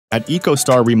At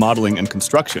Ecostar Remodeling and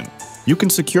Construction, you can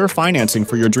secure financing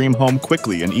for your dream home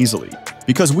quickly and easily.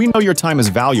 Because we know your time is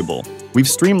valuable, we've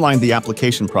streamlined the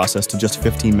application process to just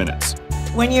 15 minutes.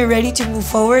 When you're ready to move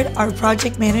forward, our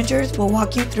project managers will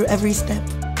walk you through every step.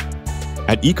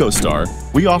 At Ecostar,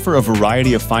 we offer a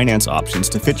variety of finance options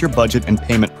to fit your budget and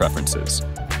payment preferences.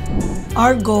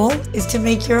 Our goal is to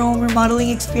make your home remodeling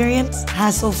experience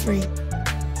hassle-free.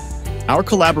 Our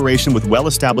collaboration with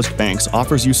well-established banks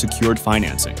offers you secured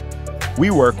financing. We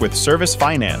work with Service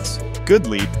Finance, Good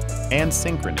Leap, and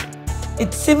Synchrony.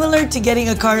 It's similar to getting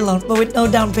a car loan, but with no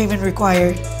down payment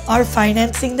required. Our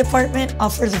financing department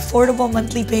offers affordable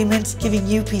monthly payments, giving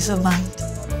you peace of mind.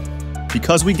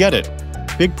 Because we get it,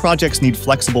 big projects need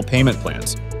flexible payment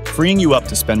plans, freeing you up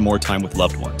to spend more time with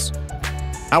loved ones.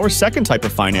 Our second type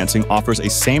of financing offers a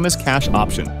same-as-cash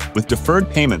option with deferred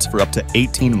payments for up to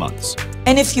 18 months.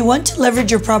 And if you want to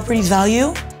leverage your property's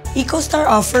value, Ecostar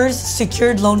offers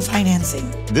secured loan financing.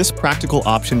 This practical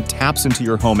option taps into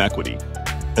your home equity.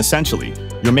 Essentially,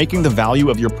 you're making the value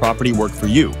of your property work for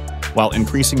you while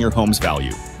increasing your home's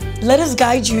value. Let us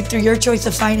guide you through your choice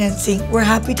of financing. We're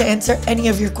happy to answer any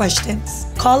of your questions.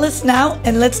 Call us now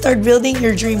and let's start building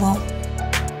your dream home.